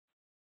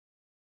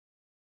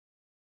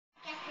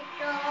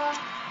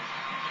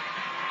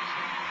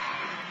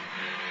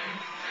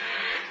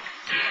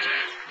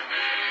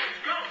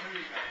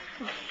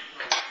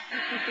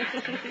You're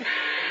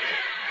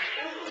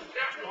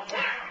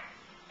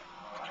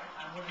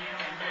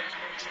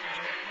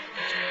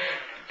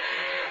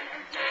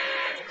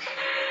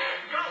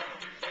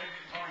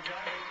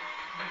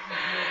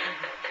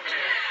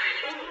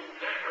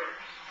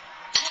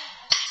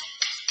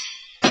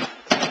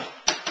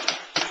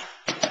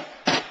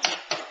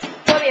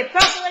a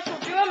proper little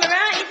drummer,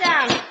 aren't you,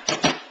 Dan?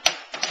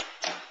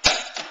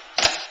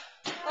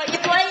 What are you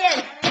playing?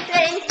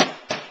 Sing.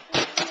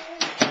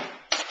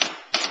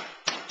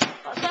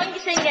 What song are you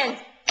singing?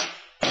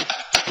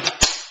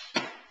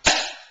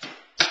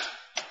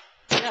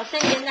 You're not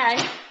singing now?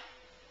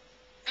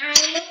 I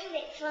know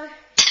it for.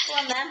 Go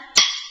on then.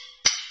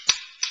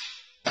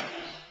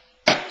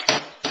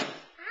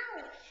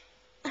 Ouch.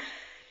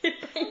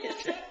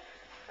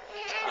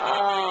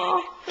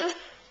 Oh.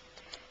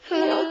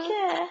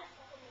 Okay.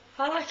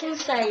 All I can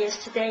say is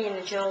today in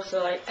the Jones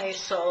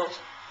household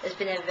has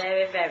been a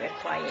very, very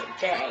quiet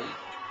day.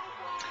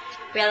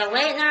 We had a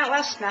late night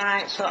last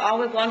night, so all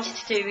we wanted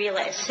to do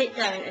really is sit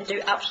down and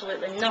do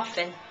absolutely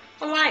nothing.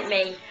 Unlike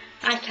me,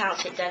 I can't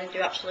sit down and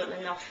do absolutely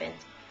nothing.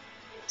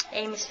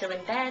 Amy's still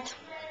in bed,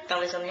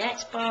 Dolly's on the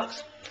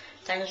Xbox,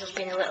 Daniel's just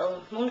being a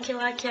little monkey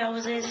like he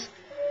always is,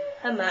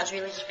 and Matt's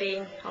really just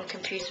been on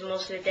computer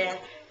most of the day,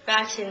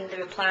 writing the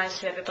replies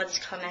to everybody's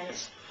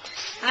comments.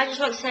 I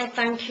just want to say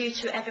thank you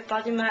to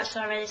everybody. Matt's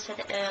already said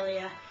it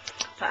earlier,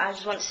 but I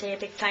just want to say a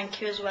big thank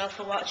you as well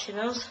for watching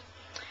us.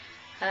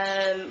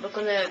 We're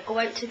going to go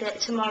out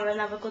tomorrow and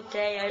have a good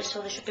day out,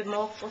 so there should be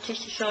more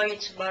footage to show you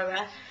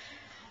tomorrow.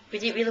 We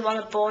didn't really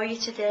want to bore you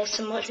today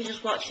so much, we're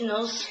just watching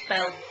us.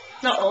 Well,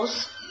 not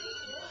us.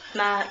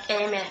 Mark,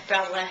 Amy,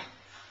 Bradley,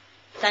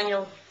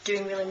 Daniel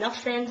doing really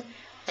nothing,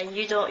 and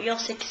you're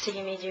sick of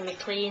seeing me doing my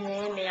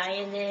cleaning, my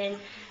ironing,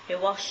 my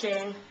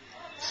washing.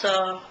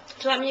 So,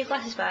 do you like my new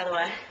glasses, by the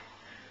way?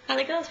 Are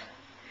they good?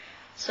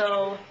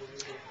 So,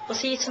 we'll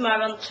see you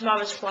tomorrow on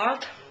tomorrow's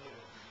vlog.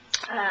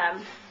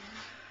 I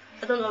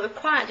don't know what we're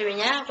quite doing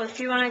yet. I've got a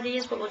few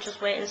ideas, but we'll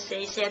just wait and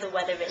see how the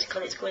weather is,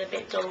 because it's going a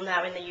bit dull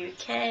now in the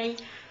UK.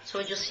 So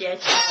we'll just see how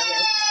tomorrow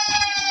is.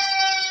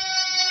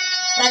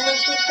 Then we'll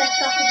just set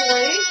off the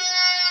balloon.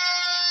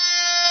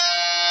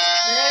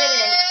 There it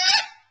is.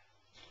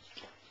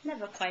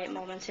 Never a quiet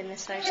moment in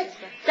this house, is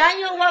there?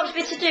 Daniel wants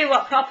me to do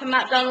what proper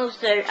McDonald's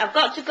do. I've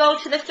got to go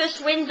to the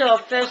first window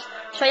first,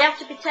 so I have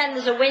to pretend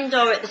there's a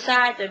window at the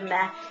side of me,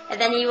 and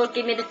then he will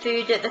give me the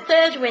food at the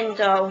third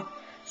window.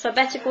 So I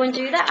better go and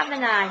do that,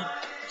 haven't I?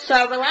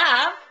 So we'll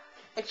have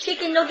a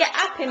chicken nugget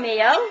Happy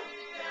Meal,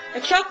 a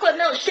chocolate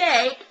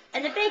milkshake,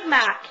 and a Big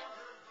Mac.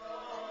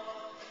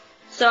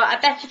 So I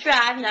better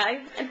drive now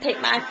and pick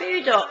my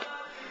food up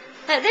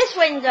at this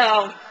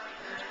window.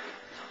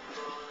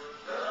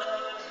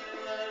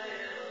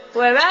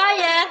 Where are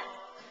you?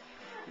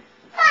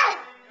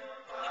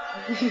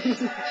 What do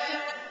you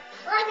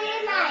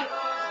like?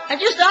 I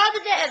just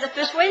ordered it at the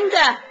first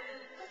window.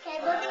 Okay,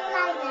 what do you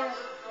like now?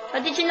 Or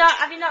did you not?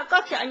 Have you not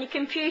got it on your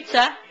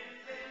computer?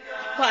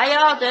 What I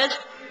ordered?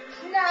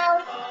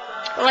 No.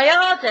 Well, I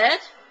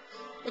ordered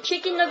a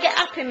chicken nugget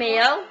Happy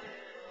Meal,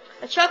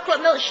 a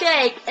chocolate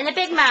milkshake, and a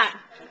Big Mac.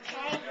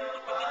 Okay.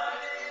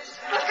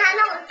 But I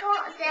not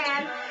got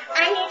them.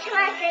 I need to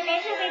have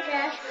delivery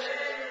first.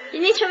 You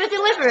need to have a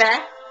delivery?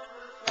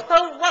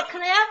 Well, what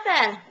can I have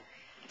then?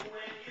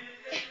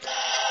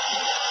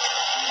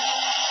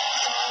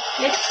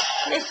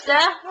 Mister,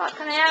 what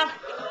can I have?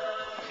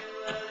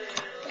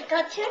 I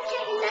got 2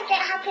 chicken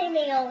nugget Happy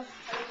Meals.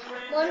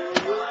 One.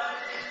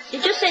 You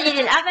just said you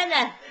didn't have any.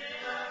 I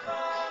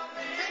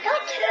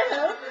got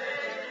 2,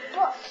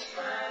 but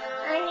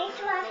I need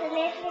to have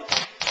delivery.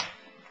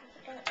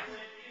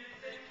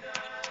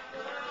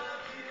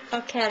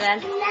 Okay then.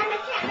 Let me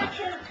take my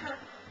 2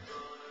 cups.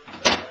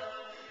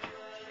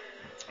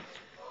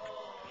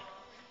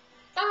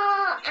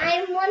 Oh,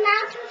 I'm one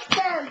out of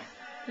them.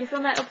 You've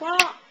run out of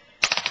what?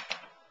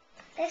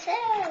 This is.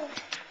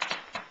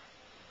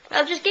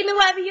 Well, just give me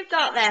whatever you've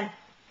got then.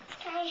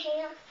 Okay,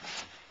 here.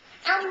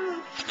 I'm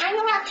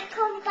allowed to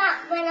come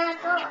back when I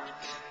got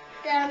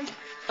them.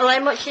 Well, how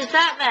much is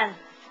that then?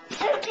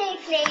 2p,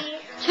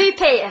 please.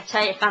 2p. I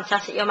tell you,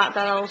 fantastic, your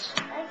McDonald's.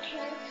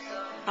 Okay.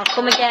 I'll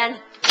come again.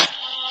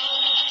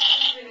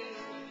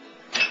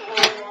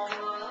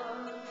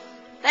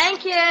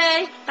 Thank you.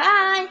 Bye.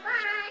 Bye.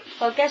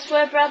 Well, guess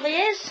where Bradley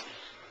is?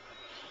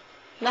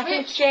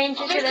 Nothing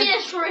changes with him.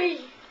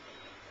 PS3.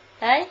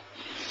 Hey?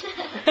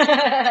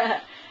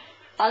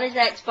 On his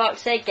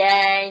Xbox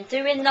again,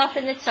 doing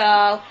nothing at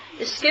all.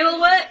 The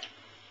schoolwork,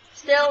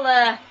 still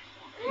there,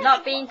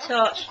 not being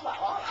touched.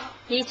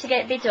 Need to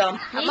get it done.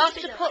 I'm about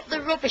to put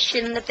the rubbish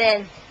in the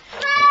bin.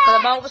 But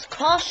I'm always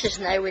cautious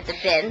now with the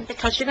bin,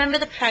 because remember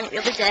the prank the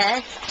other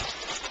day?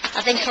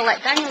 I think I'll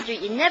let Daniel do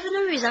it. You never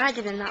know who's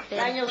hiding in that bin.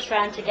 Daniel's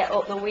trying to get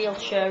up the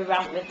wheelchair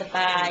ramp with the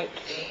bike.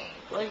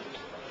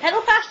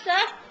 Pedal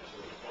faster!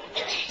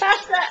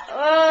 Faster!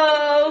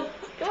 Oh!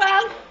 Go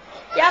on!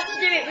 You have to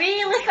do it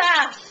really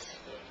fast.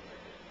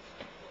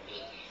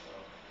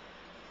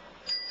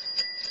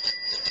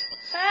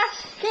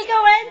 Fast! Keep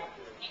going!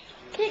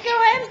 Keep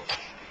going!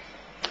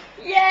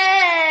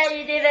 Yeah!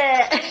 did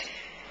it.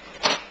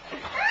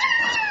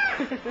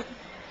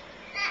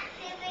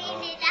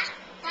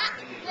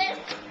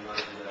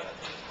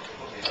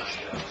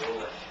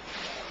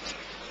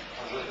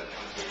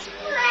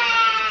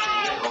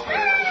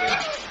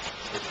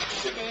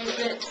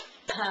 Favourite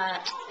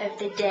part of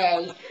the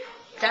day,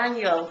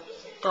 Daniel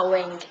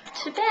going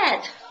to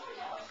bed.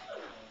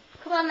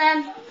 Come on then.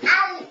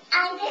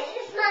 And this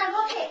is my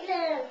rocket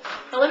room.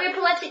 Olivia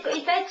Poetic got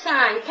your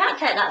bedtime. You can't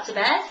take that to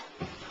bed.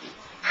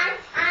 And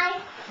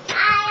I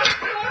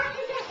have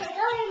to get it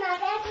going in my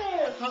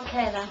bedroom.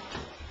 Okay then.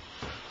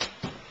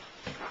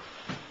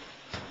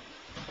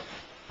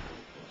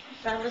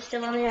 Bradley's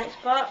still on the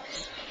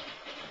Xbox.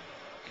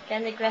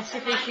 Getting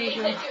aggressive as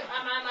usual. Am I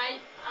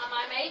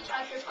mate?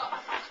 I've just got my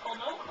classical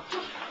note.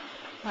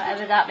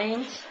 Whatever that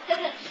means.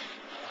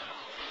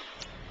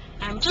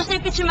 I'm just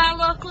nipping to my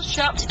local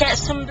shop to get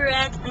some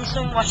bread and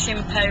some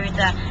washing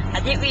powder.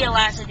 I didn't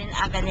realise I didn't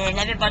have any, and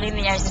everybody in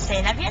the house is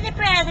saying, have you any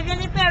bread? Have you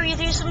any bread? Will you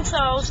do some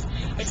toast?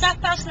 It's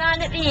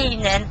 9:30 at the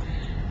evening,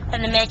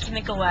 and they're making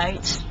me go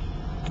out.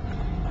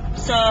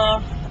 So,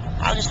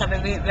 I'll just have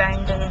a route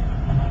round and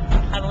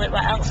have a look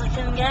what else I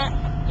can get.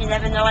 You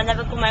never know, I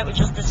never come out with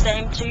just the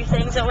same 2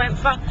 things I went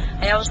for.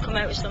 I always come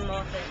out with some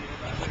more things.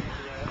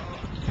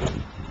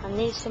 I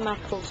need some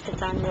apples for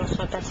Daniel,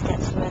 so I best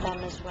get some of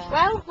them as well.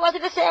 Well, what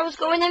did I say I was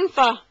going in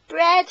for?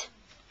 Bread,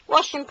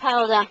 washing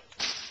powder,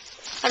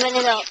 and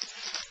then up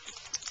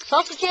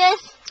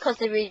sausages, because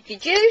they're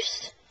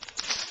reduced.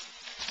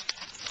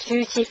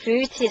 Tutti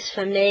Fruities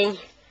for me.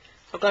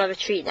 I've got to have a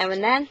treat now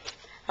and then.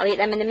 I'll eat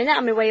them in a minute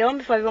on my way home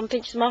before everyone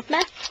pinches them off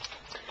me.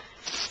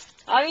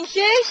 Orange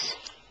juice,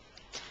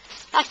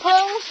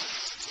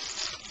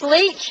 apples,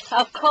 bleach,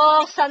 of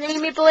course, I need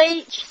me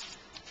bleach.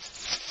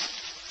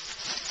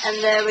 And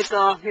there we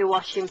go, my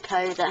washing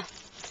powder.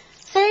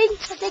 See,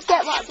 I did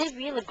get what I did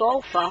really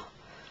go for.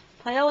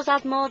 I always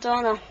add more,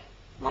 don't I?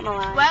 Not my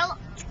life. Well,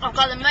 I've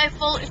got a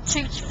mouthful of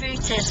Tutti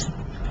Fruities.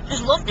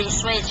 Just love these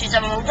sweets. Used to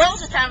have them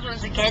loads of times when I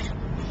was a kid.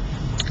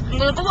 I'm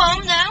going to go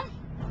home now.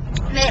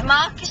 Make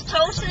Marcus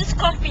toast and his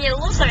coffee. He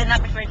loves having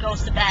that before he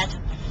goes to bed.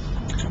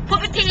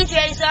 Put my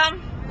PJs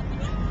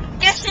on.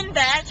 Get in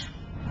bed.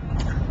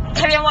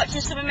 Carry on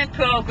watching some of my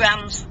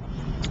programmes.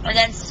 And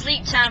then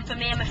sleep time for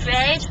me, I'm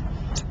afraid.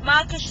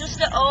 Marcus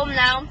just at home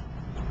now,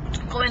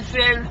 going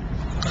through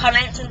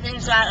comments and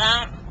things like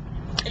that.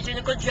 He's doing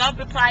a good job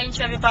replying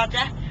to everybody.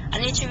 I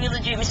need to really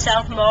do it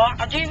myself more.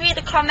 I do read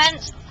the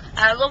comments,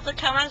 I love the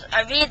comments,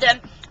 I read them,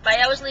 but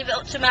I always leave it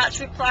up to Mark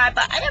to reply.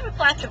 But I have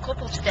replied to a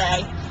couple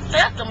today, so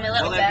I've done me a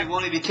little bit. Well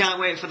everyone, if you can't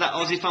wait for that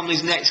Aussie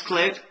Family's next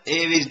clip,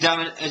 here is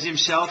Darren as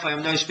himself. I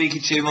am now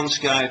speaking to him on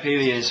Skype. Here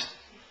he is.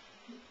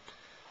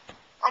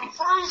 I'm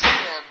freezing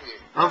down here.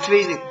 I'm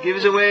freezing. Give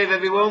us a wave,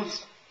 everyone.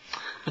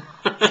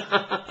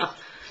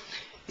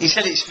 He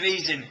said it's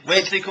freezing.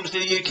 Wait till he comes to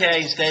the UK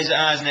and stays at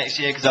ours next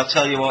year, because I'll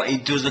tell you what, he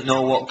doesn't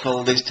know what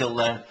cold is till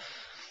then.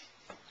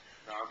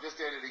 No, I'm just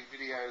editing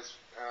videos,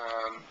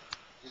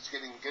 just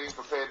getting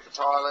prepared for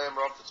Thailand.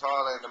 We're off to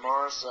Thailand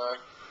tomorrow, so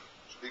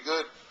should be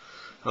good.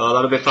 Oh,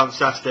 that'll be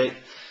fantastic.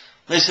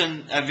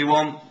 Listen,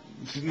 everyone,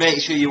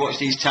 make sure you watch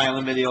these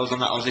Thailand videos on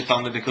that Aussie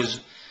Family, because,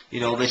 you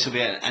know, this will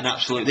be an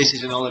absolute, this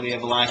is an holiday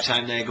of a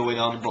lifetime there going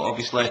on, but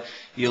obviously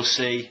you'll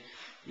see,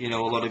 you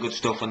know, a lot of good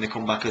stuff when they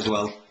come back as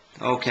well.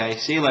 Okay,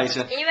 see you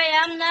later. Here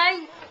I am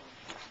now,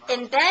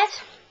 in bed,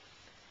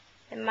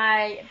 in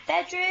my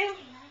bedroom.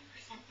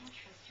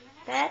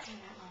 Bed.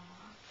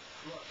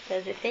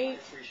 There's the feet,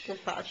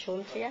 just thought I'd show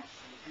them to you.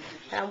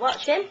 And I'm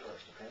watching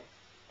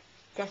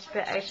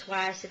Desperate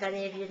Housewives, if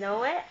any of you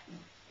know it.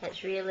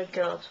 It's really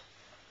good.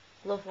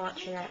 Love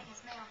watching it.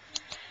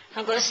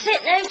 I'm going to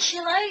sit now,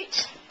 chill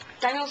out.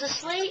 Daniel's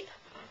asleep.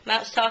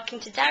 Matt's talking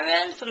to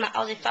Darren from that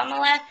Aussie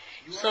Family.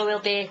 So we'll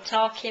be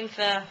talking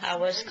for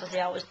hours, because they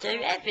always do.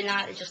 Every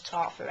night they just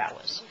talk for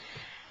hours.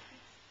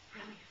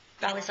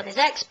 Bradley's on his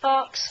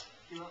Xbox.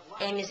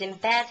 Amy's in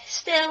bed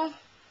still.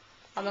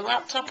 On the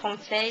laptop, on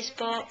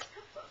Facebook.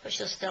 But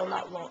she'll still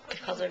not look,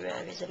 because her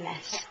room is a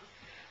mess.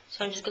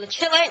 So I'm just going to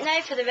chill out now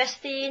for the rest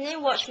of the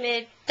evening. Watch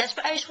me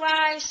Desperate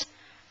Housewives.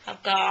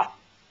 I've got...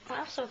 What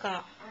else have I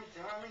got?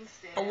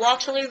 A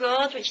Waterloo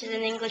Road, which is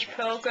an English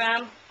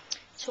programme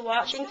to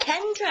watch. And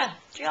Kendra.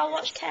 Do you all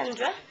watch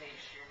Kendra?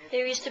 Who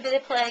used to be the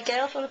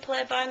playgirl from the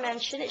Playboy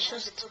Mansion. It's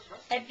just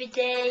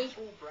everyday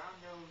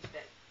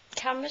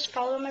cameras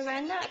following me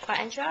around that. I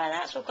quite enjoy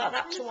that, so I've got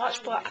that to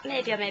watch, but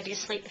maybe I may be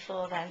asleep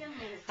before then.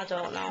 I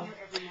don't know.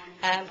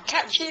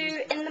 Catch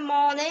you in the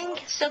morning.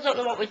 Still don't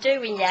know what we're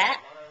doing yet,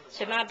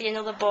 so it might be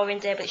another boring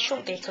day, but it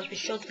shouldn't be, because we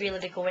should really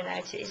be going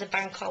out. It is a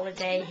bank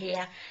holiday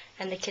here,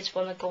 and the kids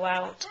want to go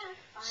out,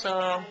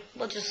 so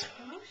we'll just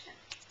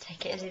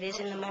take it as it is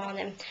in the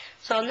morning.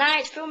 So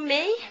night from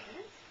me,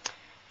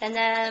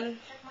 and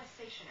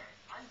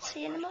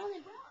see you in the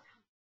morning.